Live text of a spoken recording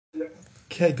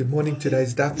Okay, good morning.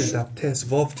 Today's daf is Daf Tes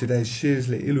Vov. Today's shir is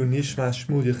Le'ilu Nishma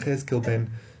Shmuel Yechezkel ben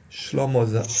Shlomo.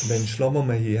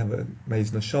 May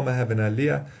his neshama have an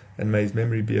aliyah and may his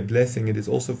memory be a blessing. It is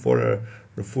also for a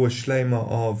refuah shleima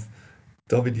of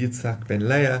David Yitzhak ben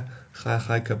Leah,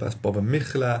 Chayka bas Baba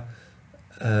Michla,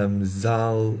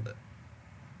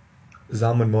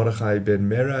 Zalman Mordechai ben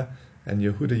Mera, and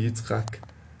Yitzchak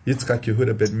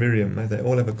Yehuda ben Miriam. May they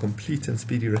all have a complete and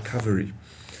speedy recovery.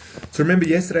 So remember,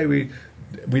 yesterday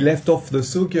we left off the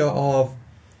sugya of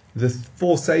the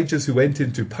four sages who went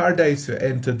into Pardes, who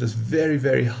entered this very,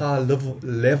 very high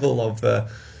level of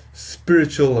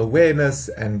spiritual awareness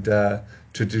and to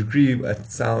a degree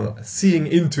seeing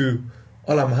into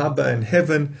Olam Haba and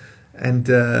heaven. And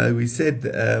we said,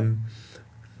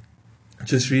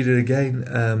 just read it again,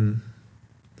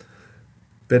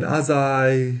 Ben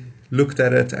Azai looked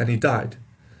at it and he died.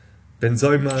 Ben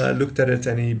Zoma looked at it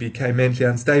and he became mentally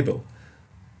unstable.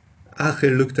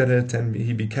 Acher looked at it and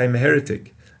he became a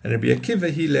heretic. And Rabbi Akiva,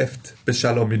 he left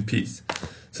B'Shalom in peace.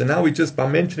 So now by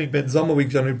mentioning Ben Zoma, we're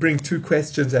going to bring two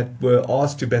questions that were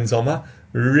asked to Ben Zoma.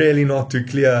 Really not too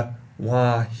clear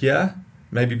why here.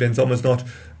 Maybe Ben Zoma is not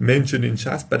mentioned in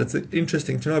Shas, but it's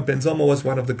interesting to know Ben Zoma was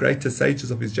one of the greatest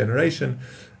sages of his generation.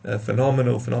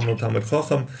 Phenomenal Talmud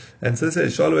Chacham. And so it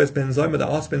says, Shalu es Ben Zoma, they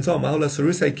asked Ben Zoma, Ma'ula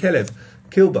Sarusei Kelev,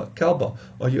 Kalba,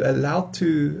 are you allowed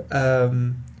to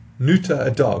neuter a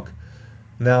dog?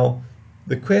 Now,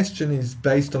 the question is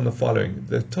based on the following.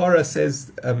 The Torah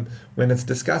says, when it's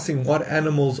discussing what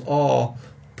animals are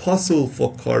possible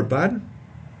for korban,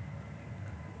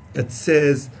 it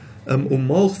says,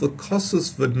 umolch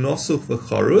v'kosus v'nosuch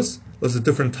v'charus. Those are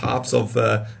different types of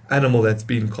animal that's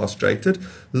been castrated.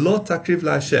 Lo takriv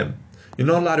la'Hashem. You're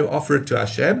not allowed to offer it to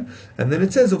Hashem. And then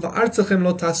it says, Uvartzachem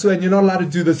lo tasu, and you're not allowed to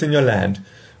do this in your land.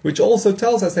 Which also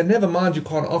tells us that never mind you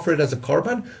can't offer it as a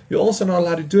korban, you're also not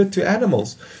allowed to do it to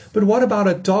animals. But what about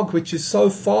a dog which is so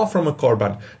far from a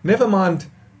korban? Never mind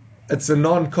it's a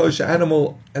non-kosher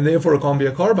animal and therefore it can't be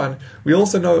a korban. We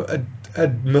also know a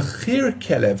mechir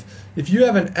kelev. If you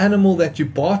have an animal that you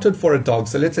bartered for a dog,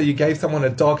 so let's say you gave someone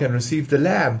a dog and received a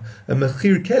lamb, a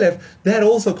mechir kelev, that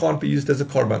also can't be used as a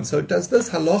korban. So does this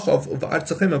halacha of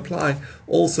artzachim apply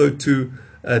also to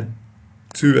a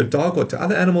dog or to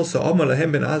other animals? So Amar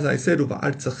Lahem ben Azai said,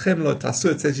 "Uvartzachem lo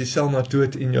tasu." It says you shall not do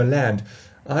it in your land.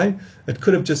 It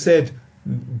could have just said,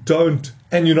 don't,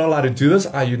 and you're not allowed to do this.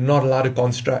 You're not allowed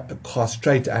to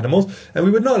castrate animals. And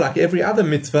we would know, like every other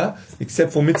mitzvah,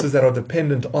 except for mitzvahs that are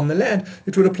dependent on the land,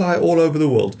 it would apply all over the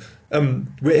world,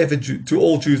 wherever to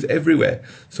all Jews everywhere.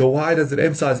 So why does it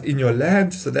emphasize in your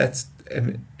land? So that's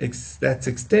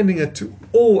extending it to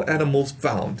all animals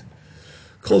found.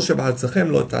 Kol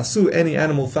shebartzachem lo tasu, any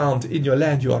animal found in your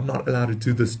land, you are not allowed to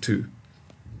do this to.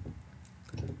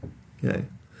 Okay.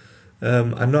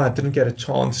 I know I didn't get a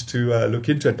chance to look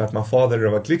into it, but my father,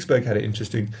 Rabbi Glicksberg, had an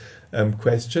interesting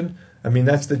question. I mean,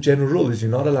 that's the general rule, is you're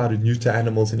not allowed to neuter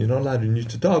animals and you're not allowed to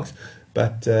neuter dogs,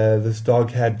 but this dog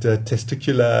had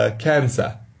testicular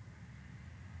cancer.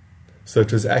 So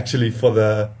it was actually for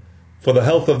the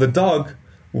health of the dog,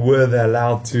 were they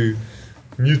allowed to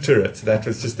neuter it? That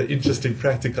was just the interesting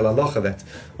practical halacha that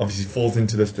obviously falls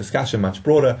into this discussion much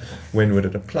broader. When would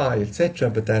it apply, etc.?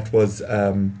 But that was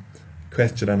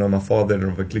question I know my father and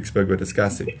Rabbi Glicksberg were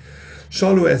discussing.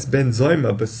 Shalu es Ben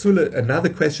Zoma Basula, another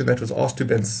question that was asked to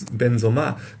Ben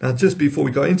Zoma. Now, just before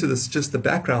we go into this, just the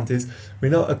background is, we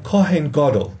know a Kohen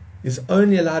Gadol is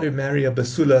only allowed to marry a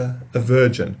Basula, a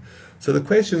virgin. So the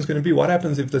question is going to be, what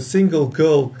happens if the single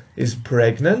girl is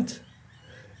pregnant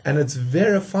and it's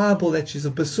verifiable that she's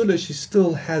a Basula, she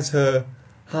still has her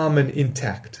Haman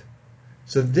intact?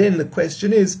 So then the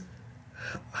question is,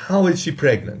 how is she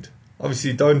pregnant?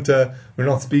 Obviously, we're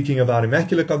not speaking about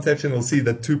immaculate conception. We'll see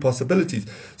the two possibilities.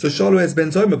 So, Shalu es Ben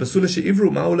Zoma, Basula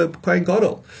she'ivru ma'ula kohen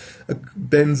gadol. I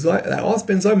asked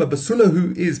Ben Zoma, Basula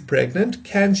who is pregnant,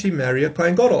 can she marry a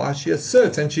kohen gadol? She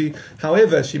asserts, and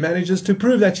however, she manages to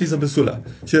prove that she's a Basula.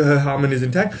 Her Haman is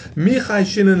intact. Michai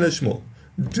shinin l'shmul.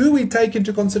 Do we take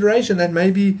into consideration that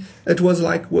maybe it was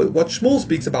like what Shmuel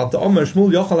speaks about? The Omer,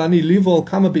 Shmuel yochal ani livol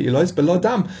kama be'ilos belo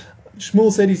dam.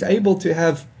 Shmuel said he's able to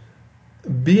have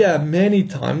beer many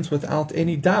times without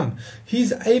any dam.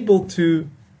 He's able to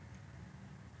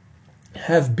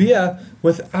have beer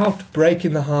without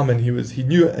breaking the Haman. He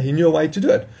knew a way to do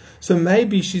it. So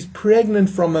maybe she's pregnant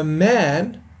from a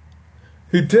man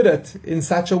who did it in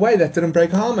such a way that didn't break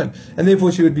Haman, and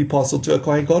therefore she would be possible to a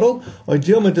Kohen Gadol. Or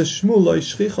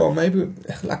maybe,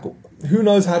 like, who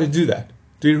knows how to do that?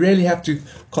 Do we really have to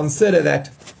consider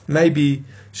that maybe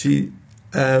she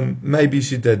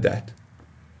did that?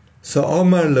 So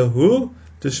Omar Lahu,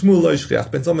 The Shmuel lo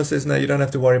shchiach. Ben Zoma says, no, you don't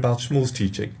have to worry about Shmuel's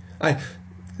teaching.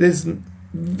 There's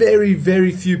very,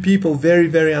 very few people, very,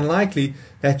 very unlikely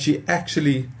that she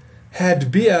actually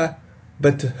had beer,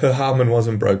 but her hymen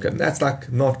wasn't broken. That's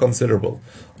like not considerable.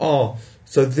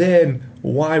 So then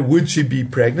why would she be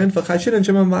pregnant? And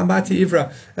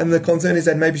the concern is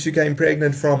that maybe she became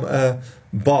pregnant from a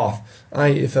bath.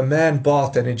 If a man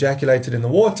bathed and ejaculated in the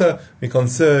water, we're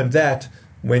concerned that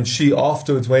when she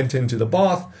afterwards went into the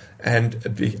bath it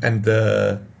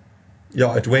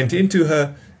went into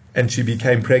her, and she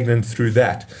became pregnant through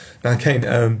that. Now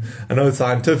again, I know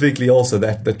scientifically also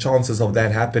that the chances of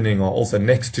that happening are also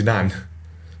next to none,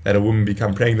 that a woman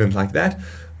become pregnant like that.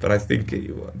 But I think,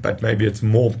 maybe it's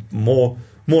more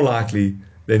likely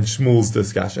than Shmuel's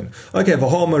discussion. Okay,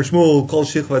 v'homer Shmuel kol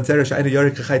shichvat zerah she'eino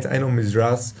yorek chayt eino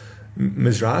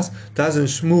mizras. Doesn't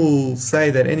Shmuel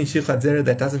say that any shichvat zerah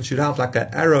that doesn't shoot out like an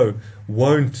arrow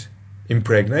won't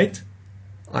impregnate?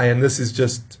 And this is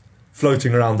just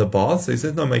floating around the bath. So he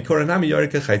says, no,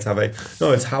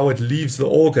 it's how it leaves the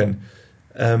organ.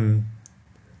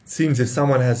 Seems if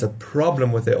someone has a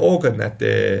problem with their organ, that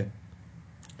their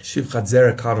shivchat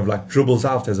zera kind of like dribbles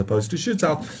out as opposed to shoots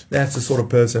out, that's the sort of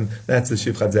person, that's the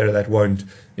shivchat zera that won't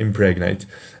impregnate.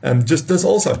 Just this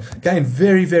also, again,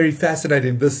 very, very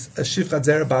fascinating. This shivchat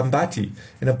zera bambati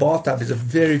in a bathtub is a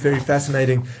very, very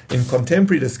fascinating in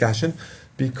contemporary discussion,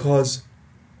 because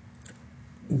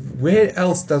where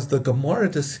else does the Gemara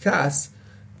discuss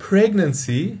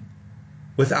pregnancy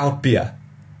without beer,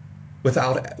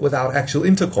 without actual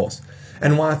intercourse?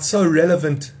 And why it's so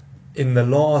relevant in the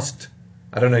last,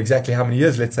 I don't know exactly how many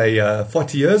years, let's say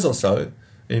 40 years or so,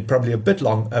 probably a bit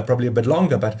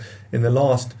longer, but in the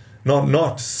last,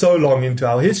 not so long into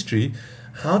our history,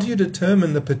 how do you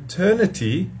determine the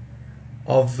paternity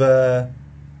of a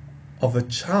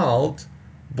child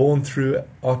born through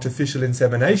artificial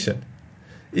insemination?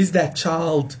 Is that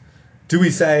child, do we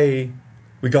say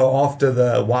we go after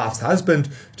the wife's husband?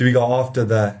 Do we go after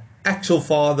the actual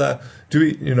father?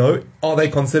 Are they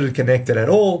considered connected at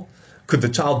all? Could the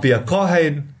child be a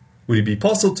kohen? Would he be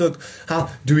posel? How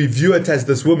do we view it as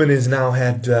this woman has now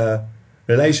had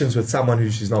relations with someone who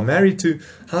she's not married to?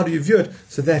 How do you view it?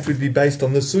 So that would be based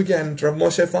on the sugya. And Rav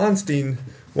Moshe Feinstein,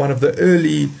 one of the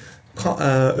early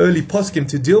poskim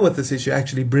to deal with this issue,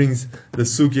 actually brings the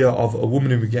sugya of a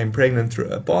woman who became pregnant through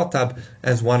a bathtub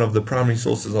as one of the primary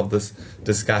sources of this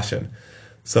discussion.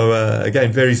 So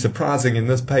again, very surprising in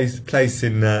this place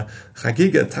in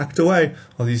Chagigah, tucked away,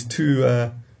 are these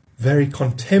two very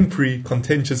contemporary,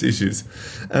 contentious issues.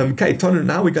 Okay,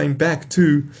 now we're going back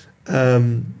to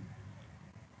Toner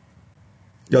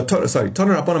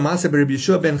Rabbanan Maaseh Rabbi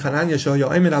Yeshua ben Chananya Shehoya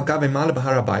Omed al Gav Ma'ale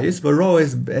b'Har HaBayis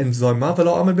v'Roes ben Zoyma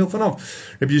v'Lo Omed Bilfanav.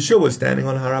 Rabbi Yeshua was standing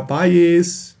on Har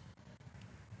HaBayis,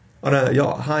 on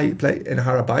a high place in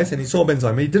Har HaBayis, and he saw Ben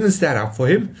Zoyma. He didn't stand up for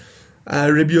him.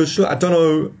 Rabbi Yeshua, I don't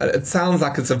know, it sounds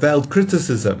like it's a veiled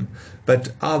criticism,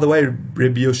 but either way,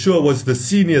 Rabbi Yeshua was the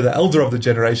senior, the elder of the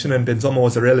generation, and Ben Zoma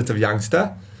was a relative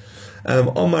youngster.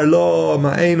 Omar lo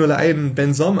ma'ein ula'ein Ben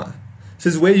Zoma.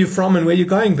 Says, where are you from and where are you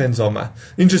going, Ben Zoma?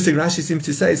 Interesting, Rashi seems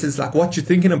to say, says, like, what you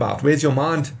thinking about? Where's your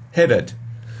mind headed?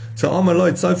 So, Omar lo,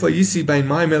 it's so far, you see, bein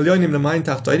ma'im elyonim l'mayim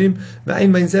tachtoidim,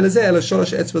 v'ein bein zelazeh, ela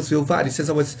sholosh etzbos vilvad. He says,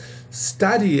 I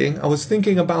was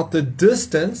thinking about the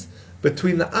distance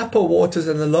between the upper waters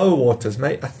and the lower waters.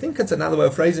 I think it's another way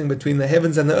of phrasing between the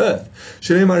heavens and the earth.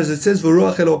 Shneimar, as it says,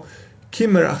 v'ruach elo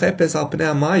kimer achepes al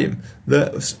pnei hamayim.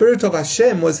 The Spirit of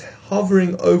Hashem was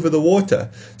hovering over the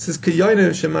water. It says, kiyoinu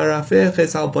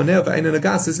shemarafeches al boneh v'einu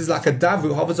nagas. This is like a dove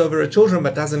who hovers over her children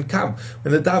but doesn't come.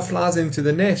 When the dove flies into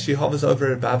the nest, she hovers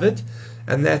over above it,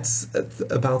 and that's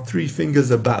about 3 fingers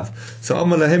above. So,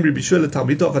 Amar lahem Rabbi Yeshua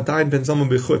l'talmido v'adayin Ben Zoma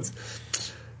b'chutz.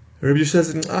 Rabbi Yeshua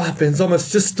says, Ben Zoma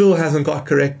just still hasn't got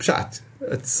correct pshat.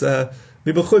 It's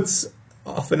Mibachutz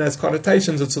often has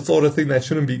connotations. It's a sort of thing that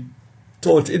shouldn't be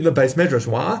taught in the base medrash.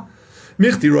 Why?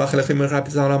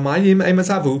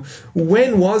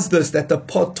 When was this that the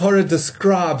Torah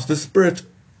describes the Spirit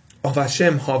of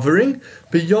Hashem hovering?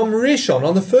 B'yom Rishon,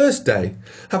 on the first day.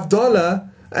 Havdalah.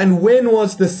 And when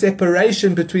was the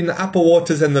separation between the upper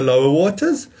waters and the lower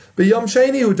waters? By the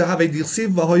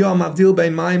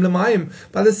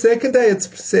second day it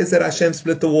says that Hashem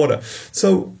split the water.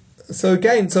 So where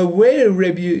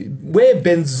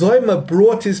Ben Zoyma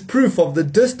brought his proof of the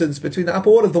distance between the upper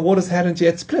waters, the waters hadn't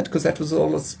yet split, because that was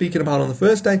all speaking about on the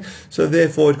first day, so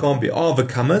therefore it can't be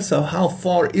Avakama. So how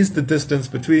far is the distance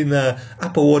between the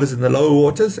upper waters and the lower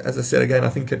waters? As I said again, I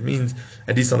think it means,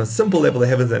 at least on a simple level, the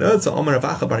heavens and earth. So Omer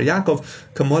Avacha Bar Yaakov,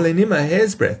 Kamole Nima, a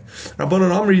hair's breadth.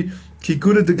 Rabbanon Amri,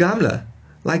 Kigura de Gamla.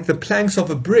 like the planks of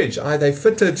a bridge. Are they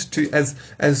fitted to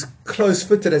as close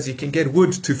fitted as you can get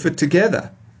wood to fit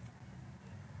together?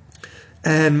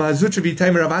 And Mazutra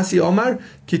Vitamer Ravasi Omar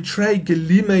Kitrei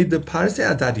Gelime de Parse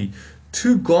Adadi.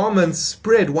 Two garments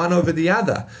spread one over the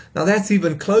other. Now that's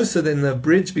even closer than the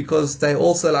bridge because they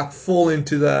also like fall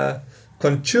into the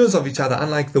contours of each other.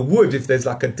 Unlike the wood, if there's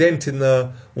like a dent in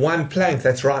the one plank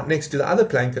that's right next to the other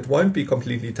plank, it won't be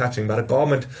completely touching, but a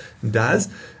garment does.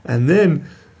 And then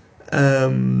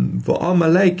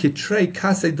V'amalei Kitrei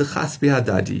Kase de Chasbi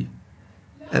Adadi.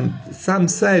 And some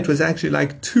say it was actually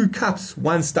like two cups,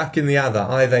 one stuck in the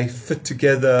other. They fit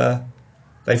together,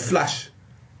 they flush,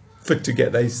 fit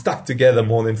together, they stuck together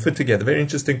more than fit together. Very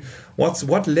interesting.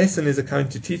 What lesson is it going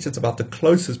to teach us about the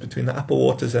closest between the upper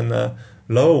waters and the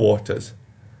lower waters?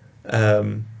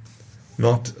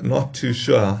 Not too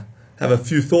sure. I have a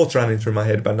few thoughts running through my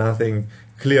head, but nothing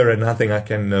clear and nothing I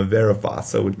can verify.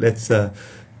 So let's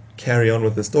carry on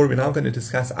with the story. We're now going to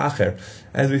discuss Acher.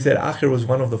 As we said, Acher was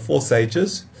one of the four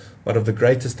sages, one of the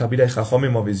greatest Talmidei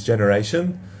Chachomim of his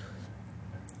generation,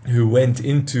 who went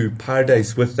into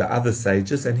Pardes with the other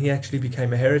sages, and he actually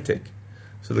became a heretic.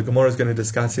 So the Gemara is going to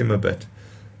discuss him a bit.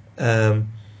 Acher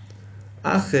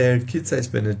Kitzes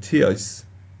Benetios.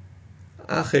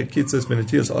 Acher Kitzes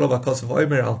Benetios. Olav HaKosov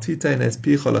Omer Al Titein Es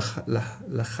Picho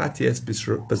Lachaties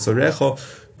Besorecho.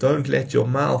 Don't let your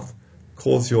mouth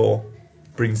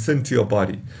bring sin to your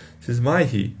body. He says,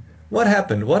 Maihi, what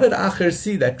happened? What did Acher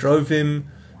see that drove him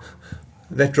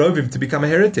to become a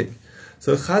heretic?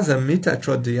 So Chazam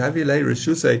Mitatrod Diavile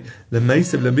Reshusei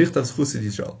Lemeisev Lebichtav Chusid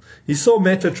Israel. He saw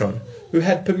Metatron, who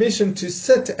had permission to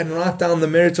sit and write down the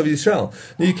merits of Israel.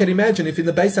 Now you can imagine if in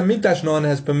the Beis Hamikdash no one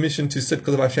has permission to sit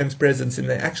because of Hashem's presence, in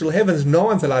the actual heavens no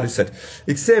one's allowed to sit.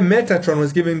 Except Metatron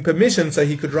was given permission so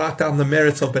he could write down the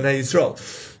merits of Bnei Israel.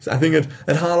 So I think it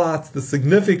highlights the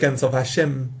significance of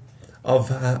Hashem, of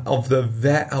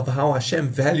how Hashem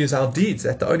values our deeds.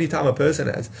 That the only time a person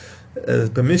has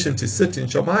permission to sit in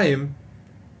Shomayim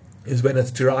is when it's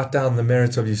to write down the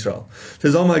merits of Yisrael.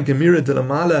 Says Omar Gemira de la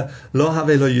Mala lo have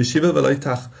lo yeshiva velo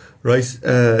tachrois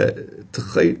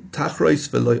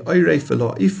velo oirei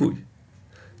velo ifui.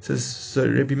 So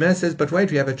Rabbi Meir says, but wait,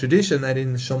 we have a tradition that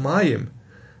in Shomayim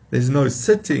there's no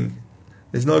sitting,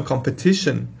 there's no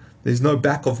competition, there's no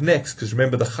back of necks, because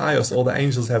remember the Chayos, all the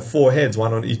angels have four heads,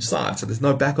 one on each side, so there's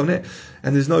no back of neck,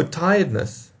 and there's no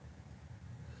tiredness.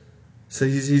 So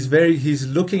he's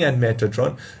looking at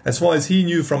Metatron. As far as he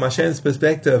knew from Hashem's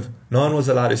perspective, no one was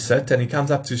allowed to sit, and he comes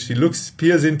up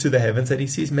peers into the heavens, and he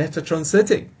sees Metatron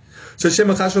sitting. So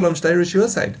Shema Chashalom Shtei Rishuyos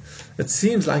said, it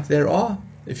seems like there are,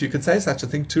 if you could say such a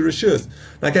thing, two Rishuyos.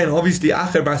 Again, obviously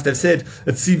Acher must have said,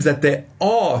 it seems that there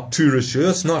are two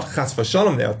Rishuyos, not Chas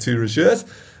V'Shalom, there are two Rishuyos,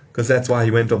 because that's why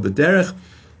he went off the derech.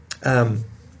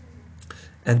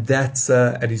 And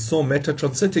he saw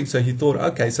Metatron sitting, so he thought,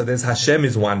 okay, so there's Hashem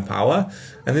is one power,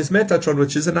 and there's Metatron,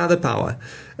 which is another power.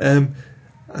 I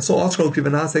saw Archel give a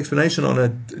nice explanation on a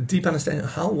deep understanding.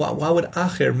 Why would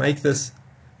Acher make this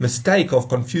mistake of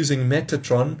confusing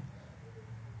Metatron,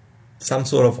 some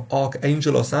sort of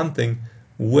archangel or something,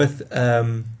 with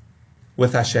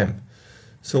Hashem?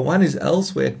 So one is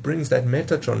elsewhere, it brings that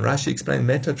Metatron. Rashi explained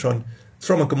Metatron, it's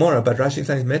from a Gemara, but Rashi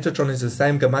explains Metatron is the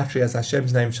same gematria as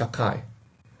Hashem's name Shakai.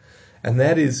 And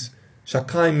that is,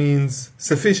 Shakai means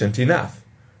sufficient, enough.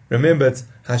 Remember, it's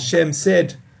Hashem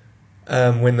said,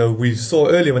 we saw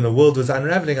earlier when the world was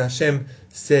unraveling, Hashem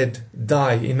said,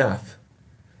 die, enough.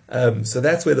 So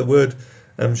that's where the word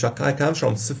Shakai comes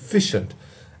from, sufficient.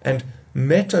 And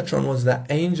Metatron was the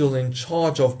angel in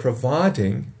charge of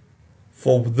providing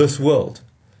for this world.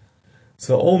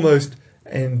 So almost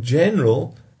in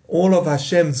general, all of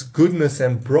Hashem's goodness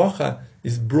and bracha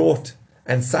is brought,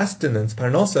 and sustenance,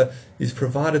 parnosa, is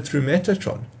provided through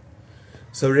Metatron.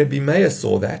 So Rabbi Meir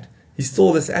saw that. He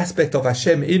saw this aspect of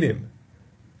Hashem in him.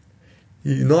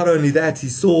 Not only that, he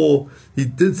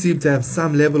did seem to have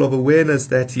some level of awareness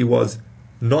that he was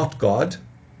not God,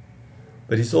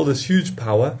 but he saw this huge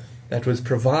power that was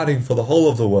providing for the whole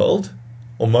of the world,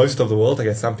 or most of the world. I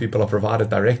guess some people are provided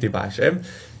directly by Hashem.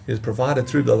 He was provided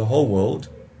through the whole world,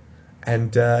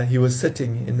 and he was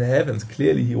sitting in the heavens.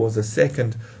 Clearly he was a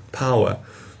second power.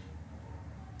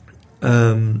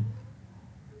 So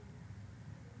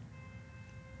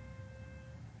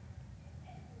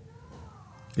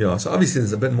obviously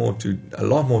there's a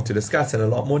lot more to discuss and a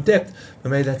lot more depth, but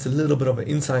maybe that's a little bit of an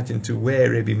insight into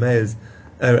where Rabbi Meir's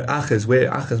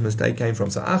Acher's mistake came from.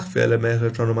 So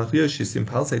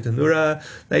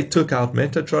they took out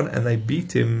Metatron and they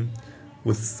beat him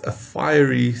with a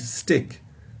fiery stick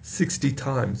 60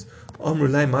 times. Why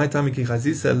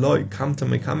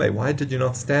did you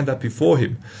not stand up before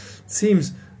him?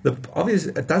 seems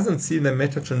it doesn't seem that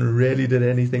Metatron really did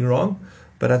anything wrong,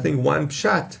 but I think one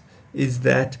pshat is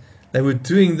that they were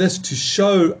doing this to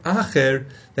show Acher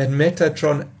that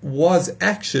Metatron was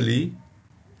actually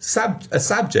a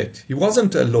subject. He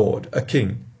wasn't a lord, a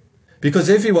king. Because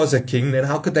if he was a king, then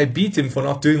how could they beat him for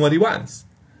not doing what he wants?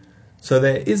 So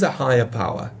there is a higher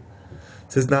power.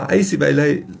 It says now,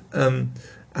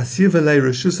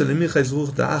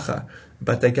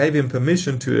 but they gave him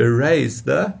permission to erase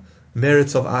the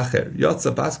merits of Acher.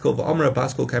 Yotza Baskol, V'Omra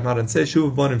Baskol came out and said,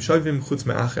 Shuv bonim shovim chutz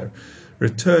me'acher.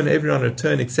 Everyone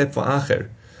return except for Acher.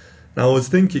 Now I was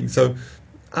thinking, so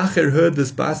Acher heard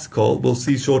this Baskol, we'll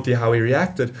see shortly how he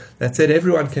reacted, that said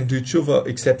everyone can do tshuva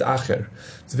except Acher.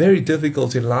 It's very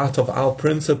difficult in light of our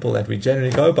principle that we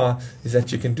generally go by, is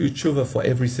that you can do tshuva for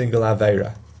every single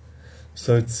Aveira.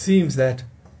 So it seems that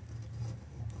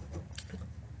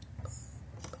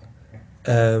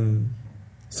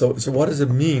so what does it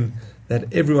mean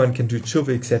that everyone can do tshuva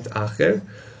except Acher?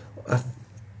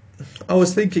 I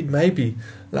was thinking maybe,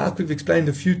 like we've explained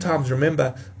a few times,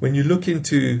 remember, when you look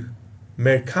into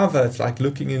Merkava, it's like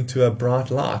looking into a bright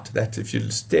light, that if you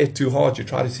stare too hard, you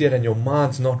try to see it and your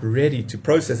mind's not ready to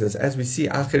process it. As we see,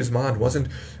 Acher's mind wasn't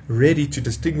ready to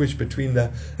distinguish between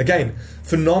the, again,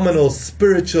 phenomenal,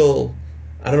 spiritual,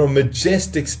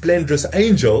 majestic, splendorous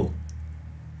angel,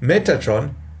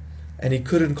 Metatron, and he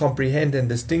couldn't comprehend and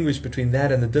distinguish between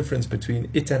that and the difference between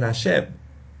it and Hashem.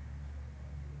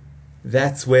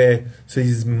 That's where, so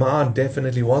his mind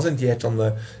definitely wasn't yet on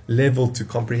the level to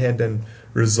comprehend and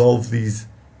resolve these,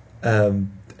 and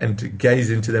to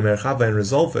gaze into the merchava and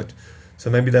resolve it.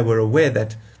 So maybe they were aware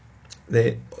that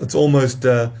it's almost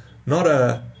not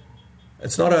a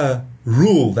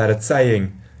rule that it's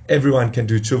saying everyone can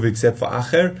do tshuva except for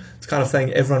Acher. It's kind of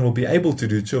saying everyone will be able to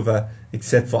do tshuva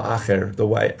except for Acher. The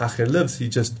way Acher lives, he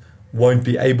just won't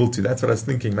be able to. That's what I was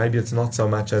thinking. Maybe it's not so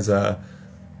much as a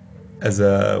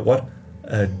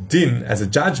din, as a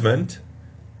judgment,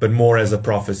 but more as a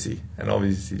prophecy. And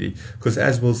obviously, because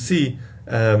as we'll see,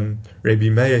 Rabbi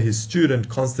Meir, his student,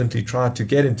 constantly tried to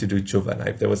get him to do tshuva. Now,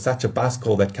 if there was such a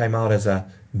baskol that came out as a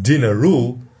din, a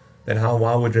rule, then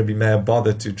why would Rabbi Meir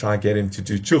bother to try and get him to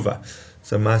do tshuva?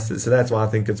 So that's why I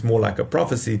think it's more like a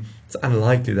prophecy. It's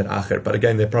unlikely that Acher, but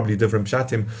again, there are probably different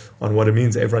pshatim on what it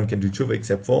means everyone can do tshuva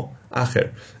except for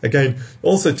Acher. Again,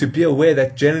 also to be aware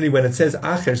that generally when it says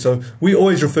Acher, so we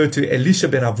always refer to Elisha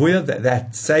ben Avuya,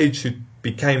 that sage who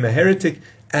became a heretic,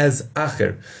 as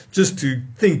Acher. Just to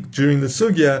think during the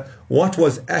sugya what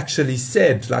was actually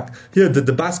said. Like here, did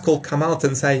the baskol come out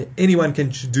and say anyone can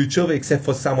do tshuva except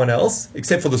for someone else,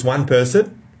 except for this one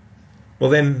person? Well,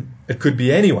 then it could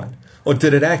be anyone. Or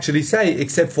did it actually say,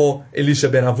 except for Elisha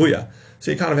ben Avuya? So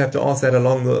you kind of have to ask that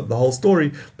along the whole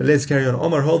story. But let's carry on.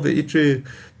 Omar hol the itri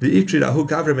rahu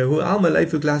gavre mehu alma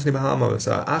leifu glasni bahama.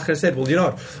 So Acher said,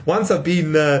 well, once I've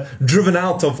been driven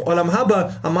out of Olam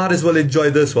Haba, I might as well enjoy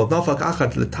this world. Nafak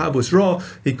Achat letabus ra.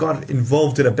 He got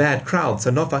involved in a bad crowd. So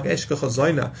Nafak eshkecha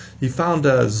zoina. He found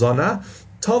a zona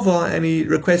tova and he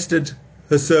requested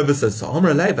her services. So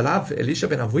Amr Alei Balav Elisha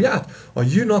ben Avuyat, are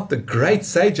you not the great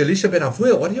sage Elisha ben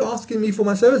Avuya? What are you asking me for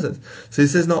my services? So he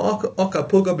says, no, Oka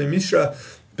Puga b'Mishra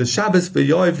b'Shabbos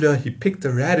b'Yoivla. He picked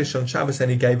a radish on Shabbos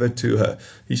and he gave it to her.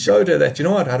 He showed her that,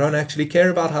 I don't actually care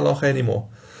about halacha anymore.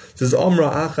 Says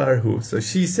Omra Acharhu. So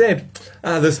she said,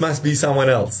 this must be someone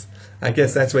else. I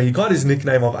guess that's where he got his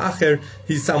nickname of Acher.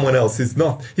 He's someone else. He's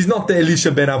not the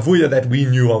Elisha ben Avuya that we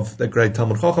knew of, the great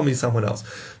Talmud Chacham. He's someone else.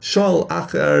 Shal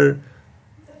Acher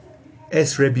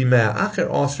Es Rebbe Meir.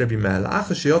 Acher asked Rebbe Meir,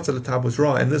 Acher sheyotza l'tabus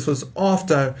ra, and this was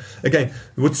after, again,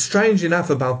 what's strange enough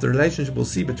about the relationship we'll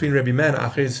see between Rebbe Meir and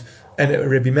Acher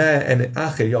Rebbe Meir and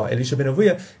Acher, Elisha ben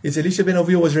Avuya, is Elisha ben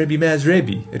Avuya was Rebbe Meir's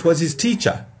Rebbe. It was his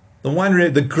teacher.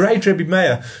 The great Rebbe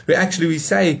Meir, who actually we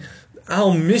say,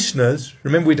 our Mishnahs,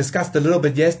 remember we discussed a little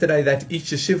bit yesterday that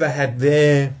each yeshiva had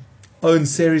their own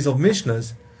series of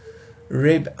Mishnahs.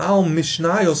 Our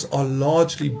Mishnayos are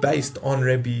largely based on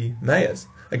Rebbe Meir's.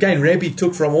 Again, Rebbe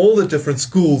took from all the different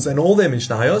schools and all their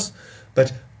Mishnayos,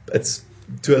 but it's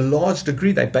to a large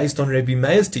degree they're based on Rebbe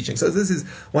Meir's teaching. So this is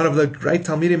one of the great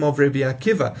Talmidim of Rebbe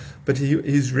Akiva. But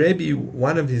his Rebbe,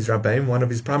 one of his Rabbeim, one of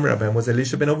his primary Rabbeim was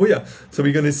Elisha ben Avuya. So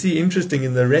we're going to see interesting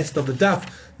in the rest of the Daf,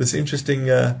 this interesting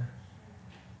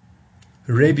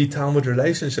Rebbe Talmud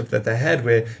relationship that they had,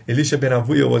 where Elisha ben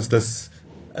Avuya was this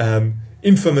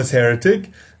infamous heretic,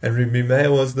 and Rebbe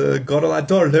Meir was the Gadol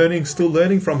Ador, still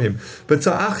learning from him. But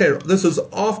so Acher, this was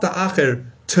after Acher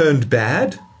turned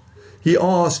bad. He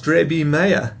asked Rebbe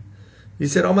Meir. He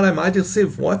said, Amalai Ma'adir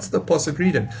Siv, what's the posuk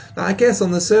reading? Now I guess on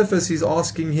the surface he's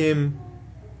asking him.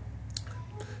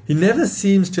 He never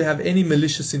seems to have any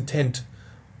malicious intent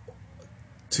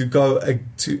to go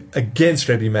against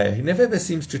Rabbi Meir. He never ever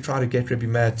seems to try to get Rabbi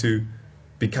Meir to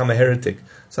become a heretic.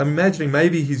 So I'm imagining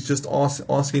maybe he's just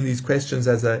asking these questions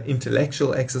as an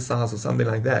intellectual exercise or something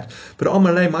like that. But what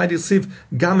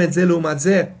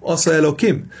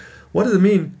does it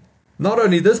mean? Not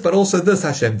only this, but also this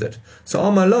Hashem did. So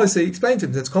he explained to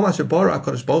him,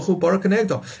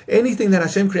 anything that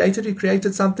Hashem created, He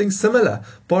created something similar.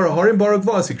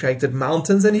 He created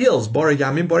mountains and hills.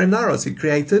 He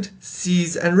created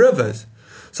seas and rivers.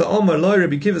 So Omar Loi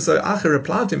Rabbi Akiva, so Acher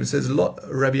replied to him, he says,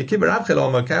 Rabbi Akiva Rabchel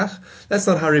Omar Kach. That's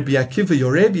not how Rabbi Akiva,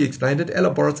 your Rabbi, explained it. Ela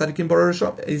Bora Tzadikim Bora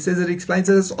Rishon. He says it explains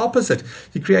it as opposite.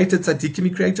 He created Tzadikim, He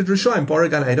created Rishon, Bora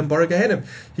Gan Eden, Bora Gehenim.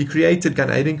 He created Gan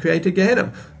Eden, created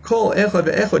Gehenim. Kol Echod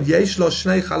ve'Echod Yesh Lo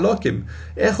Shnei Chalokim.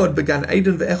 Echod beGan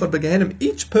Eden ve'Echod beGehenim.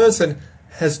 Each person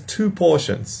has two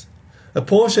portions. A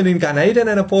portion in Gan Eden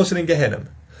and a portion in Gehenim.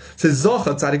 Says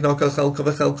Zochar tzaddik nokal chelka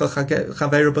v'chelka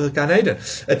chaveru b'Gan Eden.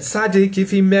 A tzaddik, if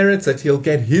he merits it, he'll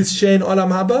get his share in Olam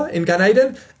Haba in Gan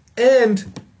Eden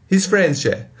and his friend's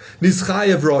share.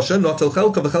 Nizchayev Rosha nokal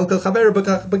chelka v'chelka chaveru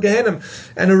b'Gehenim.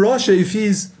 And a Rosha, if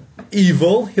he's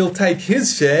evil, he'll take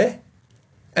his share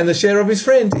and the share of his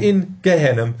friend in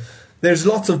Gehenim. There's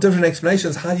lots of different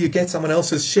explanations. How do you get someone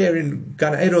else's share in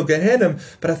Gan Eden or Gehenim?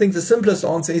 But I think the simplest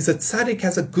answer is that tzaddik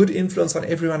has a good influence on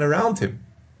everyone around him.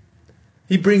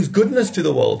 He brings goodness to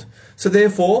the world. So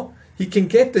therefore, he can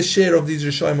get the share of these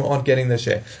Rishonim who aren't getting the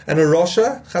share. And a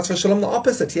Rosha, Chas v'Shalom, the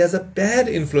opposite. He has a bad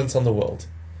influence on the world.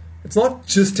 It's not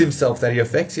just himself that he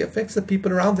affects the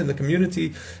people around him, the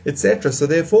community, etc. So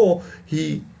therefore,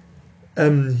 he's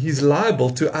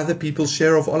liable to other people's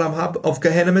share of Olam Hab, of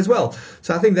Gehenim as well.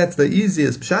 So I think that's the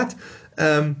easiest pshat.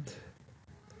 And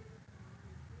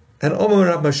Omar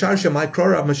Rav Masharsha, my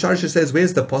Kror Rav Masharsha says,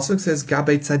 where's the pasuk? Says,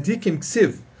 Gabei Tzadikim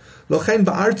Ksiv. Lochen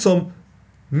ba'artzom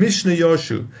Mishnah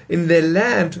Yoshu. In their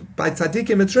land, by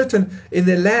tzaddikim it's written, in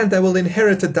their land they will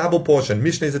inherit a double portion.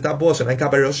 Mishnah is a double portion. And by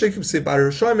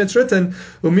Roshoim it's written,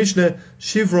 Mishnah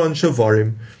Shivron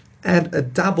Shavorim. And a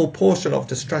double portion of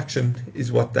destruction is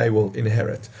what they will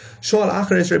inherit.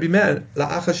 Another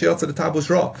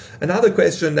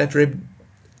question that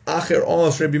Acher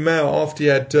asked Rabbi Meir after he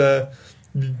had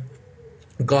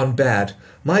gone bad.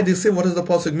 What does the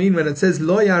pasuk mean when it says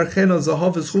Lo yarcheno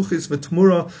zahavas chuchis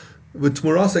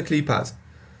v'tmurasa klipas?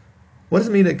 What does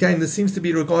it mean again? This seems to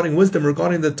be regarding wisdom,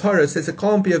 regarding the Torah. It says it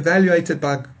can't be evaluated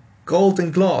by gold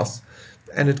and glass,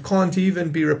 and it can't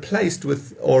even be replaced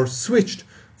with or switched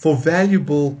for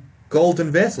valuable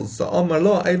golden vessels. So Amar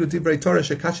lo elu divrei Torah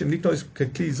shekashim niknos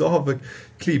kekli zahav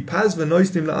v'kli paz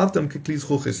v'noisnim la'avdam kekli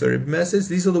chuchis. So Rebbe Meir says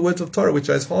these are the words of Torah which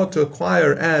are as hard to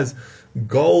acquire as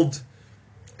gold.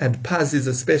 And paz is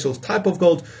a special type of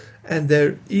gold, and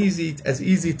they're as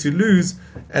easy to lose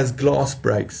as glass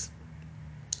breaks.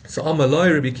 So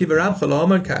Amaloi Rabbi Akiva Rabchel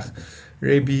Amar Kach.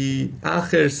 Rabbi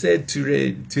Acher said to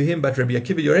him, but Rabbi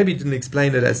Akiva, your Rebbe didn't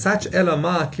explain it as such. Ela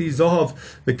ma kli zahav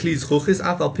v'kli chuchis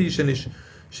afal pi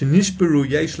shenishberu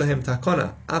yesh lahem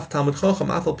takona af talmud chacham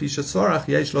afal pi shesorach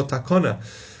yesh lo takona.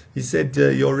 He said,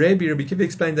 your Rabbi Akiva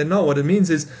explained that no, what it means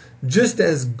is, just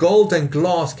as gold and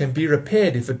glass can be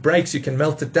repaired, if it breaks, you can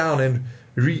melt it down and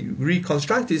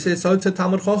reconstruct. He says, so to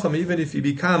Talmud Chacham, even if he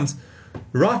becomes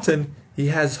rotten, he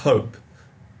has hope.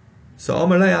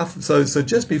 So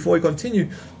just before we continue,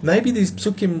 maybe these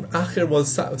psukim Acher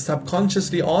was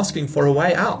subconsciously asking for a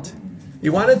way out. He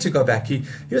wanted to go back. He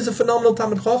was a phenomenal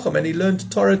Talmud Chacham and he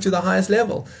learned Torah to the highest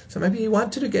level. So maybe he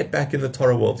wanted to get back in the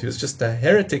Torah world. He was just a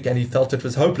heretic and he felt it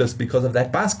was hopeless because of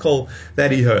that bas kol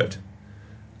that he heard.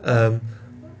 It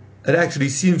actually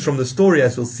seems from the story,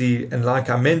 as we'll see, and like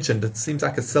I mentioned, it seems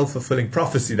like a self-fulfilling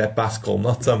prophecy, that bas kol,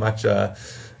 not so much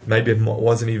maybe it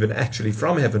wasn't even actually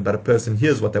from heaven, but a person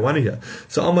hears what they want to hear.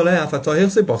 So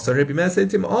Rebbe Meir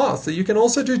said to him, so you can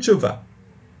also do tshuva.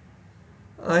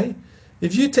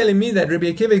 If you're telling me that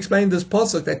Rabbi Akiva explained this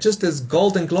pasuk that just as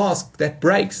gold and glass that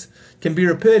breaks can be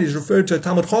repaired, is referred to a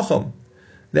Talmud Chacham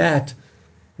that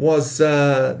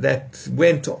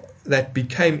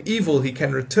became evil, he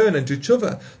can return and do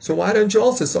tshuva. So why don't you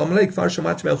also? So Amalek says,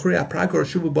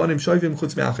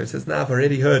 now I've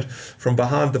already heard from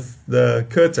behind the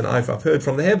curtain, I've heard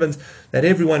from the heavens that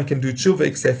everyone can do tshuva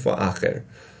except for Acher.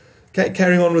 Okay,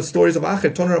 carrying on with stories of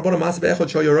Acher.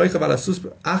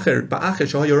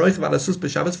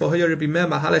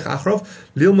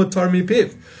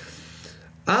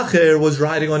 Acher was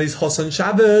riding on his horse on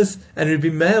Shabbos, and Rabbi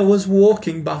Meir was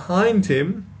walking behind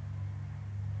him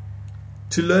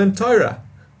to learn Torah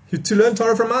from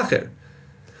Acher.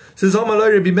 Says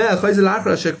Amaloi Rabbi Meir Chayzel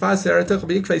Achra Shekvas Eretach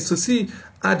Beikvei Susi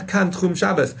Ad Kan Tchum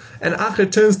Shabbos. And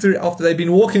Acher turns to, after they've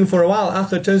been walking for a while,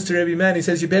 Acher turns to Rabbi Meir and he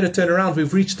says, you better turn around,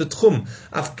 we've reached the Tchum.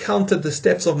 I've counted the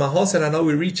steps of my house and I know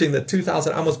we're reaching the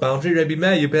 2,000 Amos boundary. Rabbi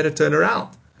Meir, you better turn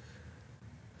around.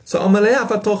 So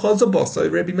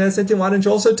Rabbi Meir said to him, why don't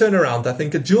you also turn around? I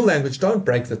think a dual language, don't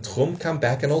break the tchum, come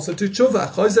back and also do tshuva.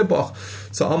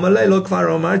 So Amalei lo kvar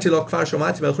omarti lo kvar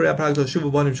shomati b'churei ha'prag lo shuvu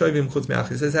bonim shoivim chutz me'ach.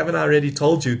 He says, haven't I already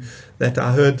told you that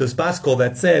I heard this bas call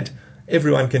that said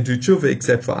everyone can do tshuva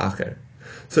except for acher?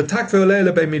 So takve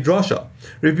olele bei midrasha.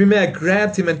 Rabbi Meir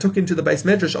grabbed him and took him to the base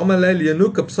medrash. Amalei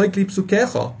liyanuka psoikli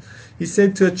psukecha. He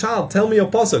said to a child, tell me your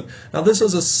pasuk. Now this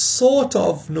was a sort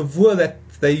of nevuah that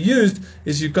they used,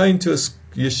 is you go into a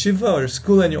yeshiva or a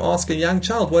school and you ask a young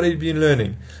child, what have you been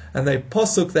learning? And the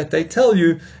pasuk that they tell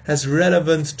you has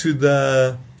relevance to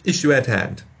the issue at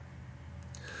hand.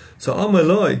 So Amar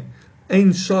Loi,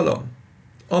 Ein Shalom,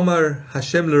 Amar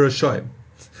Hashem l'Rashoim.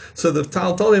 So the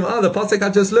child told him, the pasuk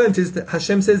I just learned is that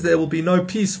Hashem says there will be no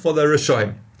peace for the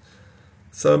Rashoim.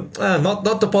 So not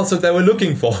the pasuk they were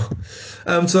looking for.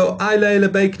 So Rabbi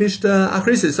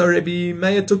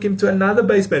Meir took him to another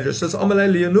base measure. So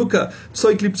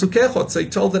he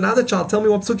told another child, tell me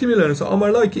what psukim you learn. So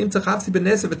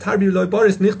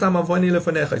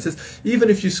he says, even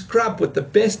if you scrub with the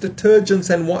best detergents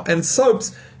and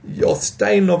soaps, your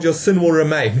stain of your sin will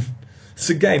remain.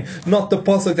 So again, not the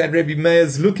pasuk that Rabbi Meir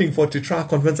is looking for to try to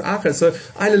convince Acher. So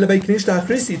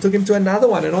he took him to another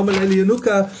one. And Amalei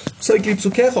Liyanuka Psoikli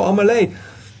Psukecha Amalei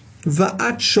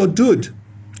Va'at Shodud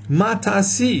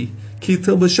Matasi Ki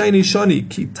Tilbashani Shani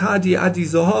Ki Tadi Adi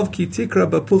Zohav Ki Tikra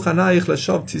Bapuchanaich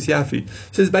Lashav Tisyafi.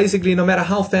 Says basically, no matter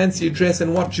how fancy you dress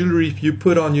and what jewelry you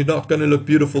put on, you're not going to look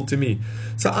beautiful to me.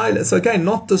 So again,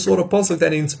 not the sort of pasuk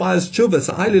that inspires tshuva.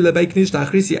 So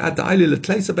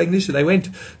they went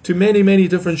to many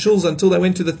different shuls until they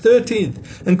went to the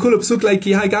 13th. And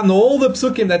all the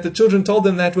psukim that the children told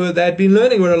them that they had been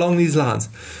learning were along these lines.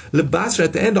 At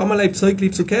the end,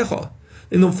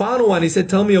 in the final one, he said,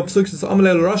 tell me your psukim.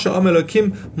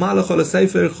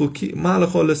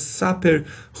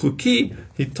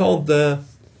 He told the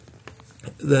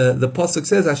pasuk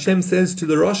says, Hashem says to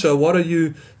the Rasha, what are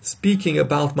you speaking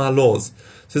about my laws?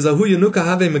 Says,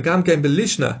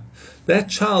 that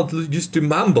child used to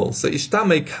mumble. So so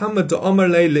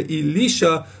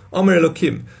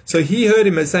he heard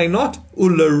him as saying not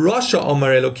Ula Rasha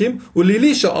Amar Elokim,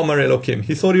 Ulilisha Amar Elokim.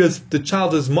 He thought the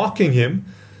child was mocking him.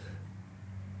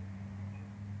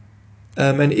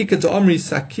 And Ikat Amri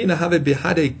Sakina have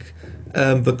bihadek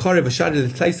v'kare v'shadi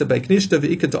l'tleisa b'knishta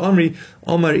v'ikad amri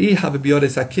amar I have biyode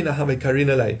sakina have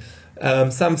karina lei.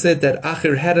 Some said that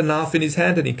Acher had a knife in his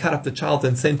hand and he cut up the child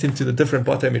and sent him to the different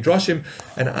Batei Midrashim,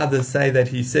 and others say that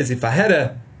he says, if I had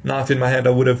a knife in my hand,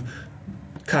 I would have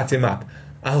cut him up.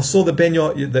 I saw in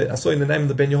the name of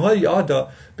the Ben Yehoyada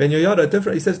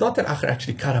different. He says not that Acher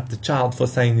actually cut up the child for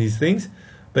saying these things,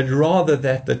 but rather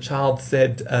that the child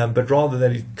said, but rather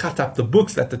that he cut up the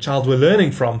books that the child were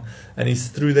learning from, and he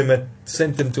threw them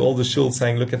sent them to all the shuls,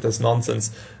 saying, "Look at this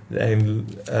nonsense," and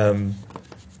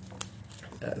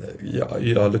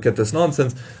look at this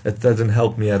nonsense. It doesn't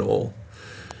help me at all.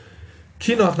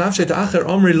 They said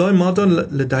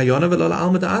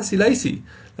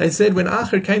when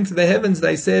Acher came to the heavens,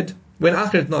 they said, when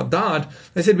Acher had not died,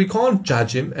 they said, we can't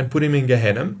judge him and put him in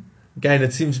Gehenna. Again,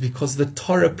 it seems because the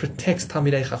Torah protects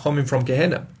Talmidei Chachamim from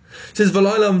Gehenna. It says,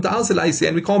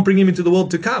 and we can't bring him into the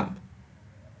world to come.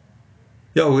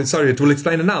 It will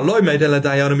explain it now.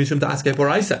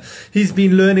 He's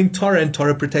been learning Torah, and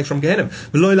Torah protects from Gehenna.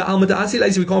 We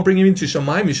can't bring him into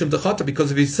Shamayim Mishum Dechata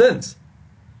because of his sins.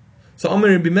 So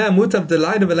Rabbi Meir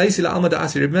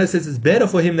says it's better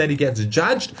for him that he gets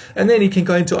judged, and then he can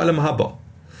go into Olam Haba.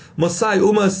 Mosai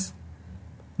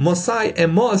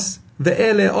emos.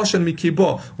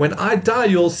 When I die,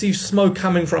 you'll see smoke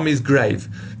coming from his grave.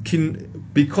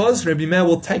 Because Rabbi Meir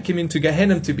will take him into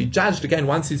Gehenna to be judged again.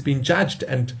 Once he's been judged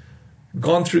and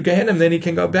gone through Gehenna, then he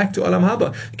can go back to Olam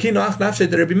Haba.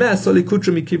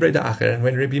 And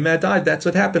when Rabbi Meir died, that's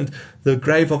what happened. The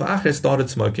grave of Acher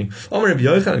started smoking.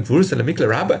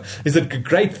 Is it a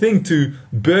great thing to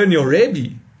burn your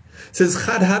Rebbe? Says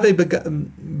says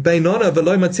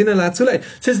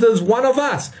there's one of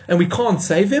us and we can't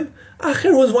save him.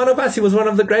 Acher was one of us. He was one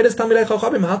of the greatest Talmidei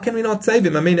Chachamim. How can we not save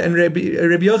him? I mean, and Rabbi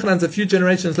Yochanan's a few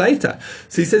generations later.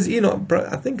 So he says,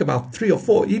 I think about 3 or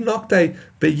 4. Enochte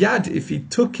beyad. If he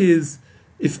took his,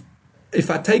 if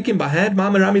I take him by hand,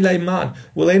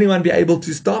 will anyone be able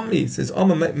to stop me? He says, so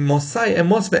Rabbi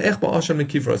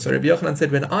Yochanan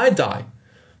said, when I die,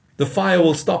 the fire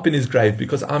will stop in his grave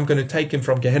because I'm going to take him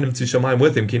from Gehenna to Shamayim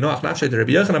with him. And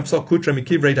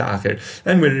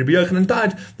when Rabbi Yochanan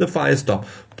died, the fire stopped.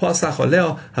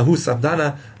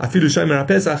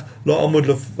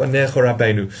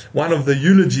 One of the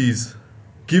eulogies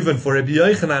given for Rabbi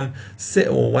Yochanan,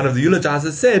 or one of the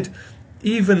eulogizers said,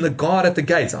 even the guard at the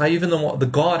gates, even the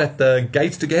guard at the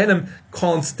gates to Gehenna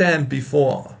can't stand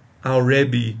before our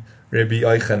Rabbi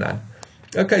Yochanan.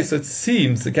 Okay, so it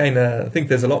seems, again, I think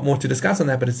there's a lot more to discuss on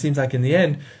that, but it seems like in the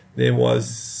end there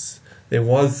was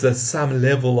some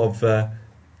level of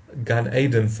Gan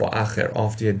Eden for Acher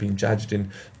after he had been judged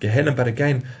in Gehenna. But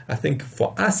again, I think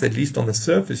for us, at least on the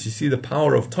surface, you see the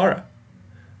power of Torah.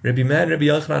 Rabbi Meir and Rabbi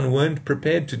Yochanan weren't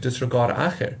prepared to disregard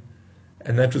Acher.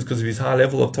 And that was because of his high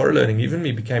level of Torah learning. Even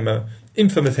he became an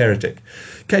infamous heretic.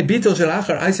 Rabbi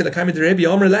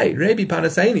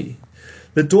Panaseini.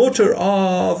 The daughter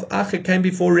of Acher came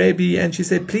before Rabbi and she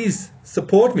said, please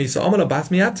support me. So Amala bas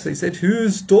miyat. So he said,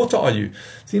 whose daughter are you?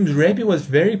 Seems Rabbi was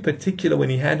very particular when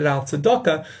he handed out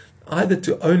tzedakah, either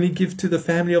to only give to the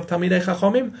family of Talmidei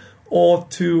Chachamim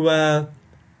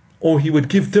or he would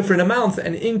give different amounts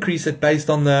and increase it based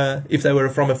on if they were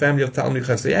from a family of Talmidei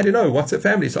Chachamim. So he had to know what's a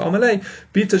family. So Amalei,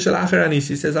 Bita Shel Acher Ani,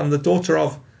 she says, I'm the daughter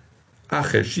of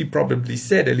Acher. She probably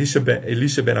said Elisha ben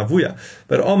Avuya.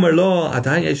 But Omer lo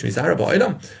Adayin yesh mizara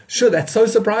ba'olam. Sure, that's so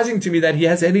surprising to me that he